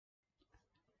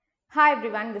Hi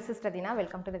everyone, this is Radhina.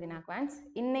 Welcome to Radhina Quants.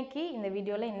 இன்னைக்கு இந்த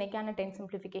வீடியோல இன்னைக்கான 10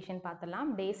 simplification பார்த்தலாம்.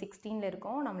 Day 16ல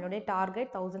இருக்கோம். நம்மளுடைய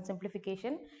டார்கெட் 1000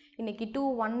 simplification. இன்னைக்கு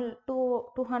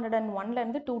 201ல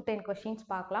இருந்து 210 questions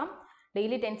பார்க்கலாம்.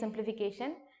 Daily 10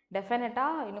 simplification. டெஃபினட்டா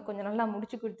இன்னும் கொஞ்சம் நல்லா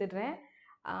முடிச்சு கொடுத்துடுறேன்.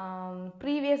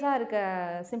 ப்ரீவியஸாக இருக்க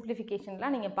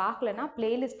சிம்பிளிஃபிகேஷன்லாம் நீங்கள் பார்க்கலன்னா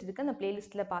பிளேலிஸ்ட் இருக்குது, அந்த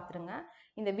பிளேலிஸ்ட்டில் பார்த்துருங்க.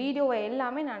 இந்த வீடியோவை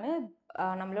எல்லாமே நான்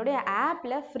நம்மளுடைய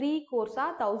ஆப்பில் ஃப்ரீ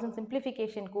கோர்ஸாக 1000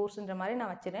 சிம்பிளிஃபிகேஷன் கோர்ஸுன்ற மாதிரி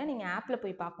நான் வச்சுருக்கேன். நீங்கள் ஆப்பில்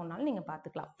போய் பார்க்கணுன்னாலும் நீங்கள்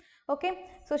பார்த்துக்கலாம். ஓகே,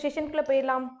 ஸோ செஷனுக்குள்ளே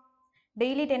போயிடலாம்.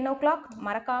 டெய்லி 10 o'clock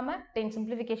மறக்காமல் 10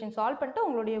 சிம்பிளிஃபிகேஷன் சால்வ் பண்ணிட்டு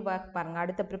உங்களுடைய ஒர்க் பாருங்கள்.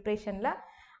 அடுத்த ப்ரிப்ரேஷனில்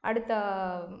அடுத்த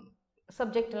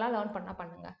சப்ஜெக்ட்லாம் லேர்ன் பண்ணால்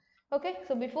பண்ணுங்கள். ஓகே,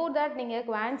 ஸோ பிஃபோர் தட் நீங்கள்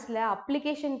குவான்ஸில்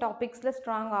அப்ளிகேஷன் டாபிக்ஸில்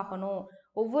ஸ்ட்ராங் ஆகணும்,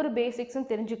 ஒவ்வொரு பேசிக்ஸும்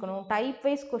தெரிஞ்சுக்கணும், டைப்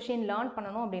வைஸ் கொஷின் லேர்ன்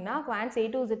பண்ணணும் அப்படின்னா quants A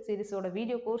to Z சீரிஸோட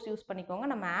video course use பண்ணிக்கோங்க.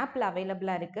 நம்ம ஆப்பில்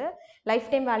அவைலபிளாக இருக்குது. லைஃப்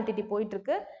டைம் வேலிடிட்டி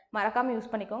போயிட்டுருக்கு, மறக்காமல்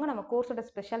யூஸ் பண்ணிக்கோங்க. நம்ம கோர்ஸோட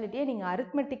ஸ்பெஷாலிட்டியை நீங்கள்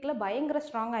அரித்மெட்டிக்கில் பயங்கர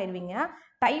ஸ்ட்ராங் ஆயிடுவீங்க.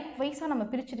 டைப் வைஸாக நம்ம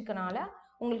பிரிச்சிருக்கனால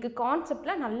உங்களுக்கு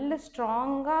கான்செப்டில் நல்ல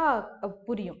ஸ்ட்ராங்காக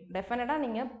புரியும். டெஃபினட்டாக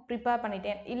நீங்கள் ப்ரிப்பேர்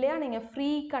பண்ணிட்டேன் இல்லையா, நீங்கள்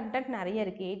ஃப்ரீ கண்டென்ட் நிறைய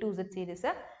இருக்குது A to Z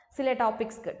சீரிஸை. சில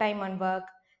டாபிக்ஸ்க்கு time and work,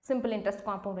 simple interest,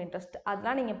 compound interest,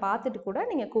 அதெல்லாம் நீங்கள் பார்த்துட்டு கூட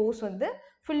நீங்கள் கோர்ஸ்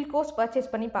ஃபுல் கோர்ஸ் பர்ச்சேஸ்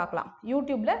பண்ணி பார்க்கலாம்.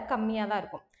 யூடியூப்பில் கம்மியாக தான்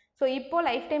இருக்கும். ஸோ இப்போது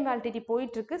லைஃப் டைம் வேலிடிட்டி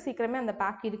போயிட்டுருக்கு, சீக்கிரமே அந்த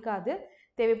பேக் இருக்காது.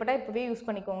 தேவைப்பட்டால் இப்போவே யூஸ்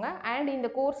பண்ணிக்கோங்க. அண்ட் இந்த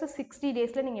கோர்ஸை 60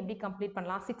 டேஸில் நீங்கள் எப்படி கம்ப்ளீட்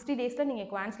பண்ணலாம், 60 டேஸில் நீங்கள்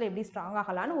குவான்ஸில் எப்படி ஸ்ட்ராங்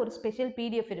ஆகலான்னு ஒரு ஸ்பெஷல்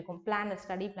PDF இருக்கும், பிளானர்,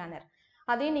 ஸ்டடி பிளானர்.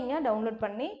 அதையும் நீங்கள் டவுன்லோட்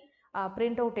பண்ணி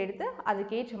பிரிண்ட் அவுட் எடுத்து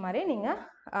அதுக்கேற்ற மாதிரி நீங்கள்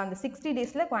அந்த 60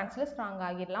 டேஸில் குவான்ஸில் ஸ்ட்ராங்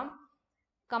ஆகிடலாம்.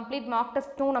 கம்ப்ளீட் மார்க்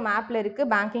டெஸ்ட்டும் நம்ம ஆப்பில் இருக்குது.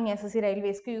 பேங்கிங், SSC,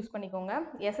 ரயில்வேஸ்க்கு யூஸ் பண்ணிக்கோங்க.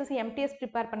 SSC MTS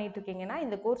ப்ரிப்பேர் பண்ணிட்டு இருக்கீங்கன்னா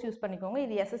இந்த கோர்ஸ் யூஸ் பண்ணிக்கோங்க.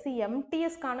 இது SSC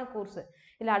MTSக்கான கோர்ஸ்,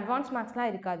 இல்லை அட்வான்ஸ் மேக்ஸ்லாம்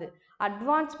இருக்காது.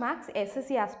 Advance maths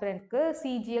SSC ஆஸ்பிரண்ட்க்கு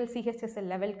CGL CHSL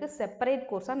லெவலுக்கு செப்பரேட்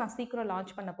கோர்ஸாக நான் சீக்கிரம்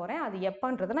லான்ச் பண்ண போகிறேன். அது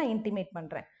எப்போன்றதை நான் இன்டிமேட்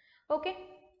பண்ணுறேன். ஓகே,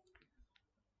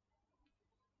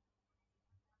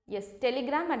 எஸ்,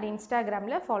 டெலிகிராம் அண்ட்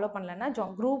இன்ஸ்டாகிராமில் ஃபாலோ பண்ணலன்னா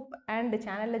குரூப் அண்ட்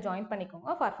சேனலில் ஜாயின்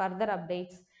பண்ணிக்கோங்க for further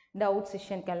updates, doubt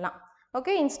செஷனுக்கெல்லாம்.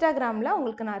 Okay, இன்ஸ்டாகிராமில்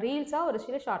உங்களுக்கு நான் ரீல்ஸாக ஒரு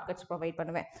சில ஷார்ட்கட்ஸ் ப்ரொவைட்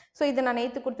பண்ணுவேன். ஸோ இது நான்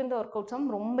நேற்று கொடுத்துருந்த ஒர்க் அவுட்ஸும்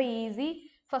ரொம்ப ஈஸி.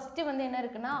 ஃபஸ்ட்டு என்ன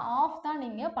இருக்குன்னா ஆஃப் தான்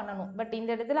நீங்கள் பண்ணணும். பட் இந்த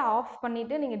இடத்துல ஆஃப்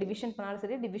பண்ணிவிட்டு நீங்கள் டிவிஷன் பண்ணாலும்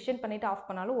சரி, டிவிஷன் பண்ணிவிட்டு ஆஃப்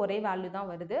பண்ணாலும் ஒரே வேல்யூ தான்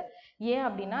வருது. ஏன்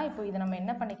அப்படின்னா இப்போ இதை நம்ம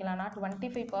என்ன பண்ணிக்கலாம்னா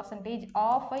 25%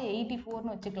 ஆஃபை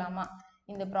 84ன்னு வச்சுக்கலாமா.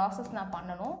 இந்த ப்ராசஸ் நான்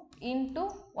பண்ணணும், இன்ட்டு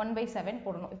 1/7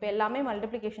 போடணும். இப்போ எல்லாமே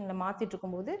மல்டிப்ளிகேஷனில் மாற்றிட்டு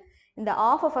இருக்கும்போது இந்த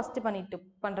ஆஃபை ஃபஸ்ட்டு பண்ணிட்டு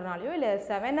பண்ணுறனாலையோ இல்லை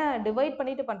 7ஐ டிவைட்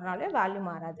பண்ணிட்டு பண்ணுறனாலையோ வேல்யூ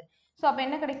மாறாது. ஸோ அப்போ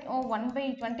என்ன கிடைக்கும்,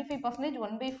 1/25%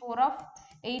 1/4 ஆஃப்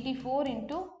 84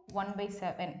 இன்ட்டு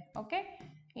 1/7. ஓகே,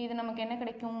 இது நமக்கு என்ன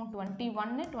கிடைக்கும்,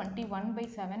 21.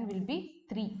 21/7 will be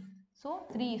 3. So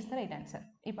 3 is the right answer.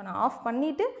 இப்போ நான் ஆஃப்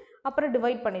பண்ணிவிட்டு அப்புறம்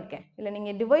டிவைட் பண்ணியிருக்கேன். இல்லை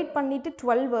நீங்கள் டிவைட் பண்ணிவிட்டு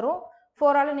 12 வரும்,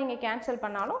 4ஆல் நீங்கள் கேன்சல்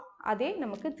பண்ணாலும் அதே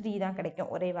நமக்கு 3 தான்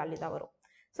கிடைக்கும், ஒரே வேல்யூ தான் வரும்.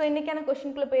 ஸோ இன்றைக்கான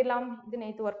கொஷினுக்குள்ளே போயிடலாம். இது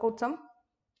நேற்று work out some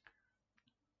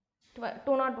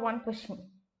 201 question,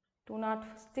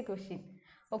 201st question.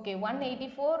 Okay,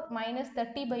 184 minus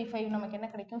 30/5 நமக்கு என்ன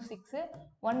கிடைக்கும், 6.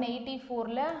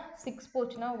 184ல் 6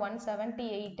 போச்சுன்னா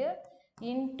 178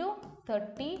 இன்ட்டு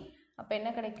 30. அப்போ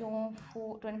என்ன கிடைக்கும்,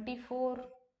 24,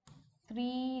 3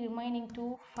 remaining 2,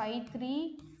 5, 3,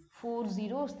 4,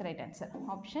 0 is the right answer.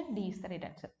 Option D is the right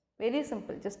answer. Very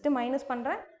simple. Just minus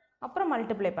பண்ணுறேன், அப்புறம்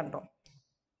மல்டிப்ளை பண்ணுறோம்.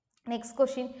 நெக்ஸ்ட்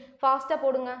கொஷின் ஃபாஸ்ட்டாக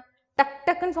போடுங்க, டக்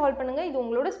டக்குன்னு சால்வ் பண்ணுங்கள். இது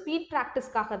உங்களோட ஸ்பீட்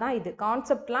ப்ராக்டிஸ்க்காக தான். இது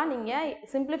கான்செப்ட்லாம் நீங்கள்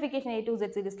சிம்பிளிஃபிகேஷன் A to Z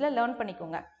சீரிஸில் லேர்ன்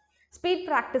பண்ணிக்கோங்க. ஸ்பீட்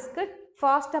ப்ராக்டிஸ்க்கு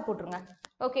ஃபாஸ்ட்டாக போட்டுருங்க.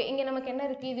 ஓகே, இங்கே நமக்கு என்ன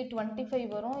இருக்குது, இது 25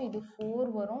 வரும், இது 4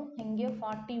 வரும், இங்கே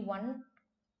 41.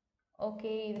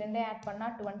 ஓகே, இது ரெண்டே ஆட்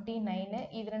பண்ணால் 29,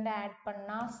 இது ரெண்டே ஆட்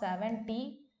பண்ணால் 70,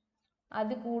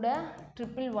 அது கூட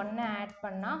 111 ஆட்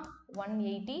பண்ணால்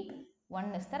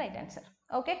 181 is the right answer.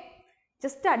 Okay,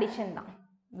 just addition தான்,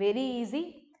 very easy.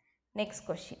 Next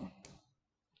question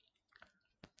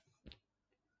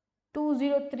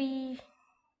 203.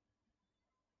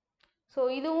 So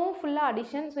இதுவும் ஃபுல்லாக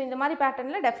அடிஷன். ஸோ இந்த மாதிரி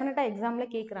பேட்டர்னில் டெஃபினட்டாக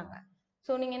எக்ஸாமில் கேட்குறாங்க.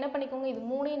 ஸோ நீங்கள் என்ன பண்ணிக்கோங்க, இது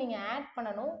மூணையும் நீங்கள் ஆட்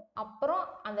பண்ணணும், அப்புறம்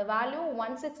அந்த வேல்யூ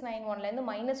 1691லேருந்து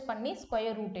மைனஸ் பண்ணி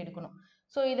ஸ்கொயர் ரூட் எடுக்கணும்.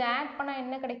 ஸோ இதை ஆட் பண்ணால்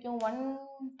என்ன கிடைக்கும்,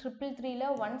 1333ல்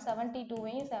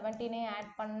 172வையும் 17ஐயும்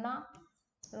ஆட் பண்ணால்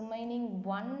ரிமைனிங்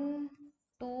 1,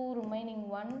 2 ரிமைனிங்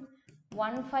 1,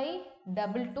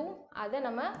 1522. அதை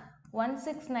நம்ம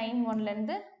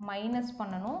 1691லேருந்து மைனஸ்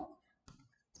பண்ணணும்,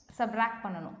 சப்ராக்ட்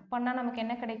பண்ணணும். பண்ணால் நமக்கு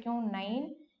என்ன கிடைக்கும், 9,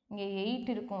 இங்கே 8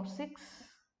 இருக்கும், 6,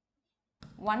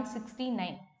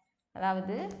 169.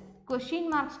 அதாவது question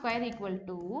mark square equal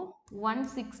to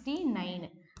 169.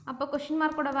 அப்போ question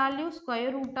மார்க்கோட value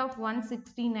square root of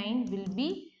 169 will be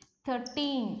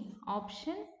 13.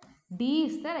 Option D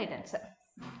is the right answer.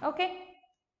 Okay,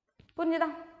 புரிஞ்சுதா?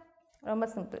 ரொம்ப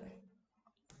simple.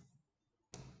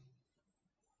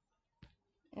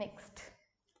 Next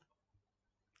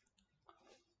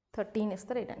 13 is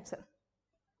the right answer.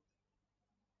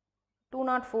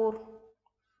 204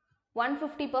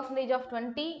 150% of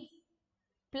 20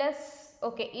 plus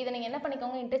okay இதை நீங்க என்ன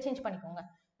பண்ணிக்கோங்க interchange பண்ணிக்கோங்க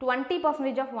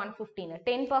 20% of 115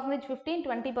 10% 15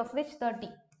 20% 30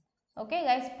 okay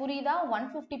guys புரியுதா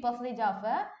 150% of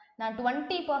நான்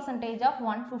 20% of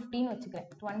 115 வச்சுக்கிறேன்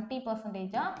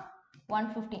 20% of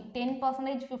 115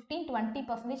 10% 15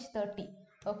 20% 30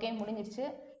 okay முடிஞ்சிருச்சு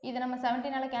இதை நம்ம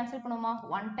 17 ஆல கேன்சல் பண்ணுவோமா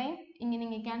ஒன் டைம் இங்க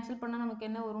நீங்க கேன்சல் பண்ணா நமக்கு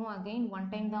என்ன வரும் அகைன் ஒன்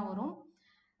டைம் தான் வரும்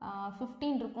 15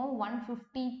 இருக்கும்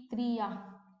 153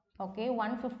 ஓகே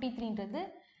 153ன்றது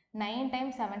 9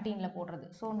 times 17ல போடுறது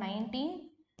so 19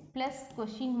 plus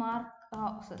question mark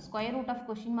square root of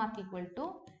question mark equal to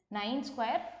 9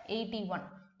 square 81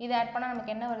 இதை ஆட் பண்ணா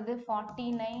நமக்கு என்ன வருது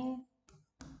 49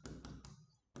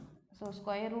 so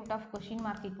square root of question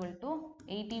mark equal to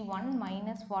 81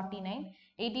 minus 49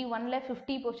 81ல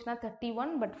 50 போச்சுன்னா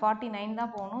 31 but 49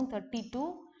 தான் போகணும் 32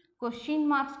 question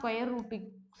mark square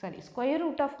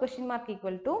root of question mark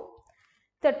equal to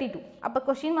 32 அப்போ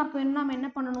question mark வேணும் நாம என்ன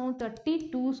பண்ணணும்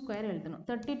 32 ஸ்கொயர் எழுதணும்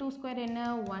 32 ஸ்கொயர் என்ன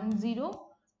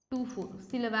 1024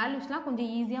 சில வேல்யூஸ்லாம் கொஞ்சம்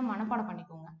ஈஸியாக மனப்பாடம்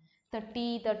பண்ணிக்கோங்க 30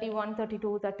 31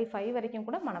 32 35 வரைக்கும்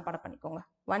கூட மனப்பாடம் பண்ணிக்கோங்க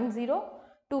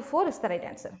 1024 is the right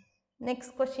answer. Next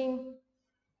question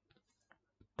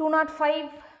 205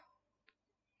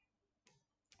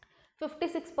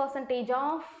 56%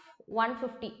 of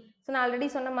 150 so நான் ஆல்ரெடி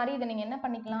சொன்ன மாதிரி இதை நீங்கள் என்ன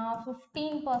பண்ணிக்கலாம்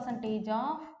 15%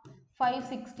 of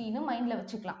 560 மைண்டில்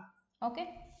வச்சுக்கலாம் ஓகே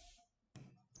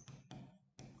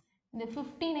இந்த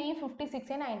 15ஐயும்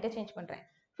 56ஐயும் நான் இன்டர்சேஞ்ச் பண்ணுறேன்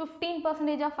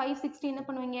 15% of 560 என்ன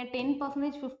பண்ணுவீங்க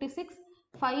 10% 56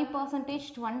 5%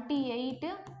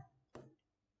 28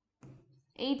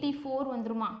 84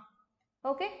 வந்துருமா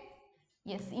ஓகே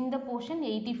எஸ் இந்த போர்ஷன்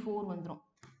 84 வந்துரும்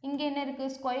இங்க என்ன இருக்கு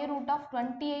ஸ்கொயர் ரூட் ஆஃப்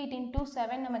 28 into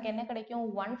 7 நமக்கு என்ன கிடைக்கும்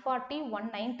 140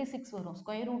 196 வரும்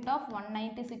ஸ்கொயர் ரூட் ஆஃப்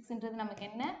 196ன்றது நமக்கு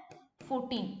என்ன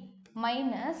 14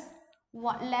 மைனஸ்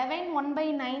 11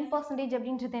 1/9%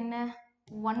 அப்படின்றது என்ன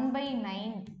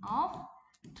 1/9 ஆஃப்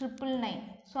 999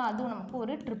 ஸோ அதுவும் நமக்கு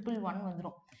ஒரு 111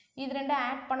 வந்துடும் இது ரெண்டு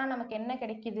ஆட் பண்ணால் நமக்கு என்ன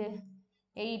கிடைக்குது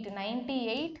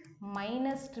 898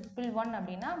 minus 111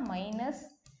 அப்படின்னா minus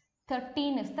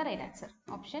 13 is the right answer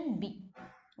option B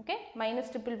okay minus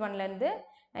 111 இருந்து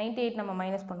 98 நம்ம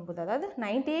மைனஸ் பண்ணும்போது அதாவது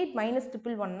 98 minus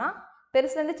 111னா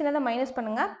பெருசுலேருந்து சின்னதாக மைனஸ்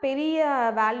பண்ணுங்க பெரிய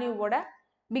வேல்யூவோட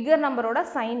பிகர் நம்பரோட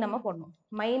சைன் நம்ம போடணும்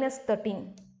minus 13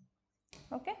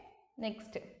 okay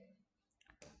next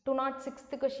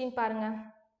 206th question பாருங்க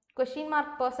question mark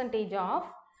percentage of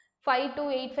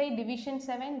 5285 division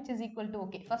 7 which is equal to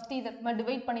okay first இதை நம்ம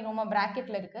டிவைட் பண்ணிடுவோமா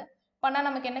bracketல இருக்கு பண்ணால்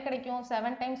நமக்கு என்ன கிடைக்கும்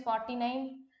 7 times 49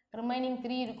 remaining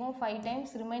 3 இருக்கும் 5 times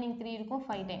remaining 3 இருக்கும்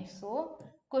 5 times so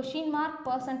question mark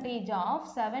percentage of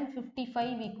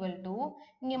 755 equal to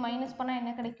இங்கே மைனஸ் பண்ணால்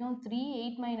என்ன கிடைக்கும் 3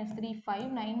 8 minus 3 5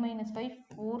 9 minus 5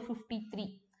 453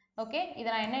 okay இதை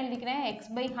நான் என்ன எழுதிக்கிறேன் x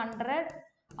by 100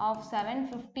 of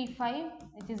 755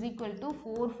 which is equal to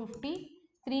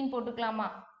 453 போட்டுக்கலாமா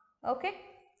okay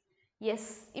yes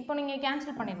இப்போ நீங்கள்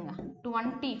கேன்சல் பண்ணிடுங்க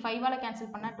 20 5ஆல்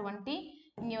கேன்சல் பண்ணால் 20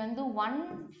 இங்கே வந்து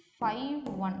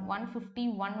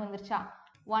 151 வந்துருச்சா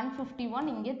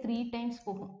 151 இங்கே 3 டைம்ஸ்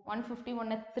போகும்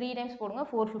 151 3 டைம்ஸ் போடுங்க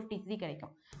 453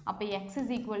 கிடைக்கும் அப்போ x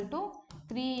is equal to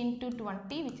 3 into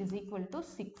 20 which is equal to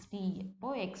 60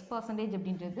 அப்போ x percentage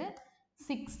அப்படின்றது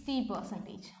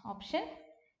 60% option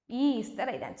E is the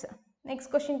right answer. Next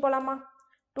question போலாமா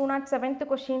 207th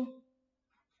question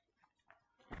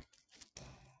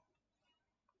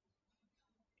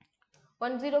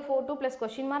 1042 plus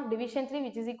question mark division 3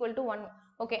 which is equal to 1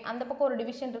 okay அந்த பக்கம் ஒரு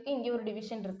division இருக்கு இங்கே ஒரு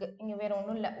division இருக்கு இங்கே வேற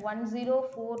ஒன்றும் இல்லை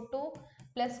 1042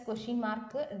 plus question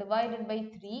mark divided by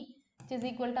 3 which is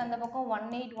equal to அந்த பக்கம்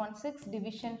 1816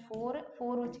 division 4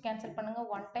 வச்சு கேன்சல் பண்ணுங்க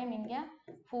 1 time இங்கே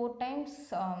 4 times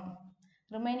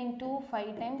remaining 2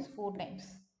 5 times 4 times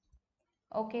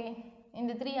okay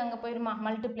இந்த 3 அங்கே போயிருமா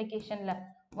மல்டிப்ளிகேஷனில்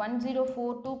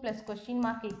 1042 plus question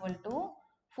mark equal to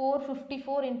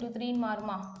 454 into 3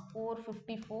 மாறுமா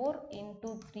 454 into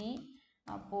 3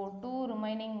 அப்போ 2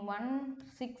 remaining 1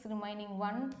 6 remaining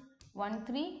 1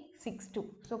 1362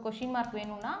 so question mark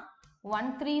வேணும்னா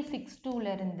 1362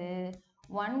 இருந்து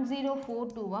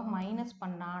 1042 மைனஸ்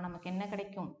பண்ணா நமக்கு என்ன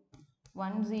கிடைக்கும்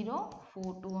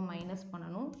 1042 மைனஸ்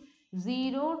பண்ணணும்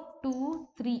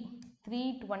 023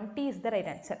 320 is the right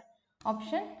answer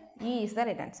option E is the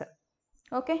right answer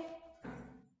okay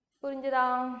புரிஞ்சுதா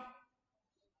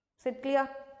set clear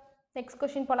next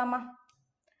question போலாமா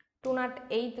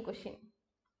 208th question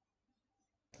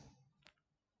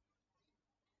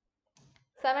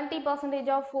 70%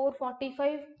 of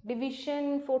 445 division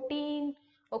 14.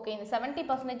 Okay, இந்த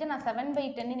 70% நான்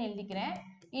 7/10 எழுதிக்கிறேன்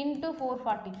into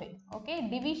 445. Okay,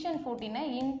 division 14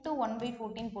 into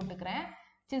 1/14 போட்டுக்கிறேன்,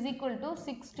 which is equal to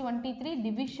 623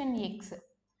 division x.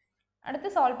 அடுத்து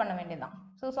solve பண்ண வேண்டியதான்.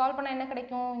 So solve பண்ண என்ன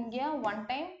கிடைக்கும், இங்கே 1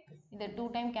 டைம், இதை 2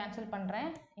 டைம் கேன்சல் பண்ணுறேன்,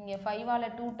 இங்கே 5ஆல்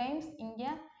 2 டைம்ஸ்,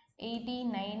 இங்கே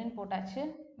 89ன்னு போட்டாச்சு.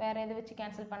 வேறு எதை வச்சு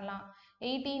கேன்சல் பண்ணலாம்,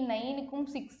 89க்கும்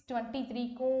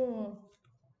 623க்கும்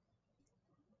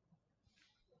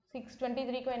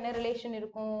 623க்கும் என்ன ரிலேஷன்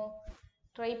இருக்கும்,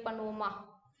 ட்ரை பண்ணுவோமா.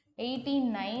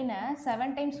 89 7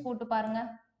 டைம்ஸ் போட்டு பாருங்கள்,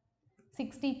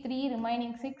 63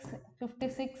 ரிமைனிங் 6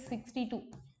 56 62.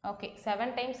 ஓகே,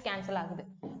 7 டைம்ஸ் கேன்சல் ஆகுது,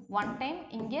 1 டைம்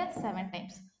இங்கே 7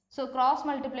 டைம்ஸ். ஸோ கிராஸ்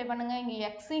மல்டிப்ளை பண்ணுங்க, இங்கே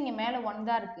எக்ஸ் இங்கே மேலே 1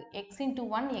 தான் இருக்குது, எக்ஸ் இன்ட்டு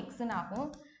 1 எக்ஸ்ன்னு ஆகும்.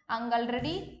 அங்கே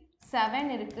ஆல்ரெடி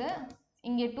 7 இருக்குது,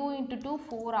 இங்கே 2 × 2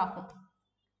 4 ஆகும்.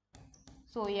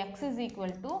 So X is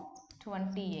equal to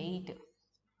 28.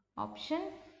 Option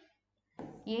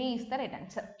A is the right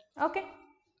answer. Okay.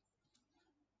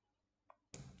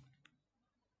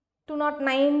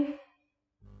 209.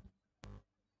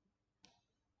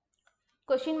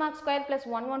 Question mark square plus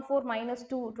 114 minus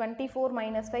 2 24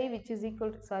 minus 5 which is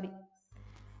equal to, sorry,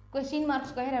 question mark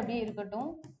square அப்படியே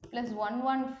இருக்கட்டும், plus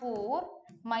 114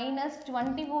 minus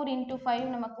 24 into 5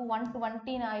 நமக்கு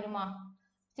 120 ஆயிருமா,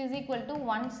 which is equal to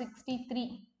 163.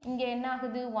 இங்கே என்ன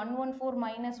ஆகுது, 114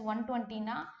 minus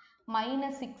 120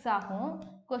 minus 6 ஆகும்.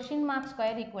 question mark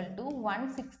square equal to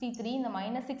 163, இந்த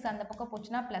minus 6 அந்த பக்கம்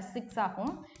போச்சுனா plus 6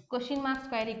 ஆகும். question mark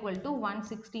square equal to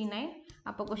 169.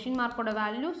 அப்போ question mark ஓட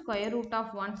value square root of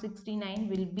 169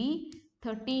 will be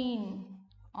 13.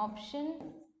 option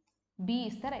B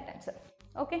is the right answer.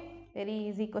 Okay, very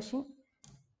easy question.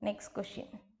 next question.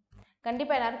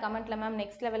 கண்டிப்பாக எல்லாரும் கமெண்ட்டில் மேம்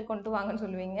நெக்ஸ்ட் லெவல் கொண்டு வாங்கன்னு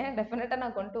சொல்லுவீங்க. டெஃபினட்டாக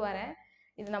நான் கொண்டு வரேன்.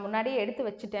 இது நான் முன்னாடியே எடுத்து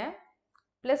வச்சுட்டேன்.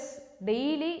 Plus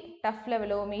daily tough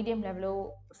லெவலோ medium லெவலோ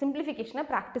சிம்பிளிஃபிகேஷனை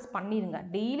practice பண்ணிடுங்க.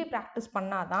 டெய்லி ப்ராக்டிஸ்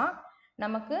பண்ணால் தான்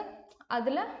நமக்கு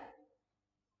அதில்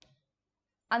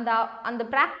அந்த அந்த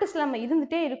ப்ராக்டிஸில் நம்ம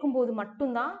இருந்துகிட்டே இருக்கும்போது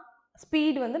மட்டும்தான்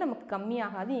ஸ்பீடு வந்து நமக்கு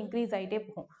கம்மியாகாது, இன்க்ரீஸ் ஆகிட்டே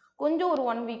போகும். கொஞ்சம் ஒரு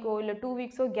 1 வீக்கோ இல்லை 2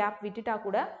 வீக்ஸோ கேப் விட்டுட்டா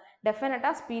கூட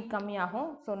டெஃபினட்டாக ஸ்பீட் கம்மியாகும்.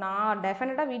 ஸோ நான்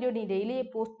டெஃபினட்டாக வீடியோ டெய்லியே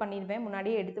போஸ்ட் பண்ணிடுவேன்,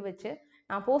 முன்னாடியே எடுத்து வச்சு.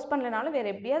 நான் போஸ்ட் பண்ணலனாலும்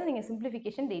வேறு எப்படியாவது நீங்கள்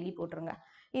சிம்பிளிஃபிகேஷன் டெய்லி போட்டுருங்க.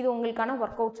 இது உங்களுக்கான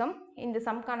ஒர்க் அவுட் சம். இந்த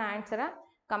சம்க்கான ஆன்சரை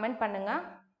கமெண்ட் பண்ணுங்கள்.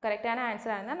 கரெக்டான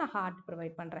ஆன்சராக இருந்தால் நான் ஹார்ட்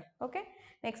ப்ரொவைட் பண்ணுறேன். ஓகே,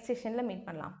 நெக்ஸ்ட் செஷனில் மீட்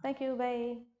பண்ணலாம். Thank you, by.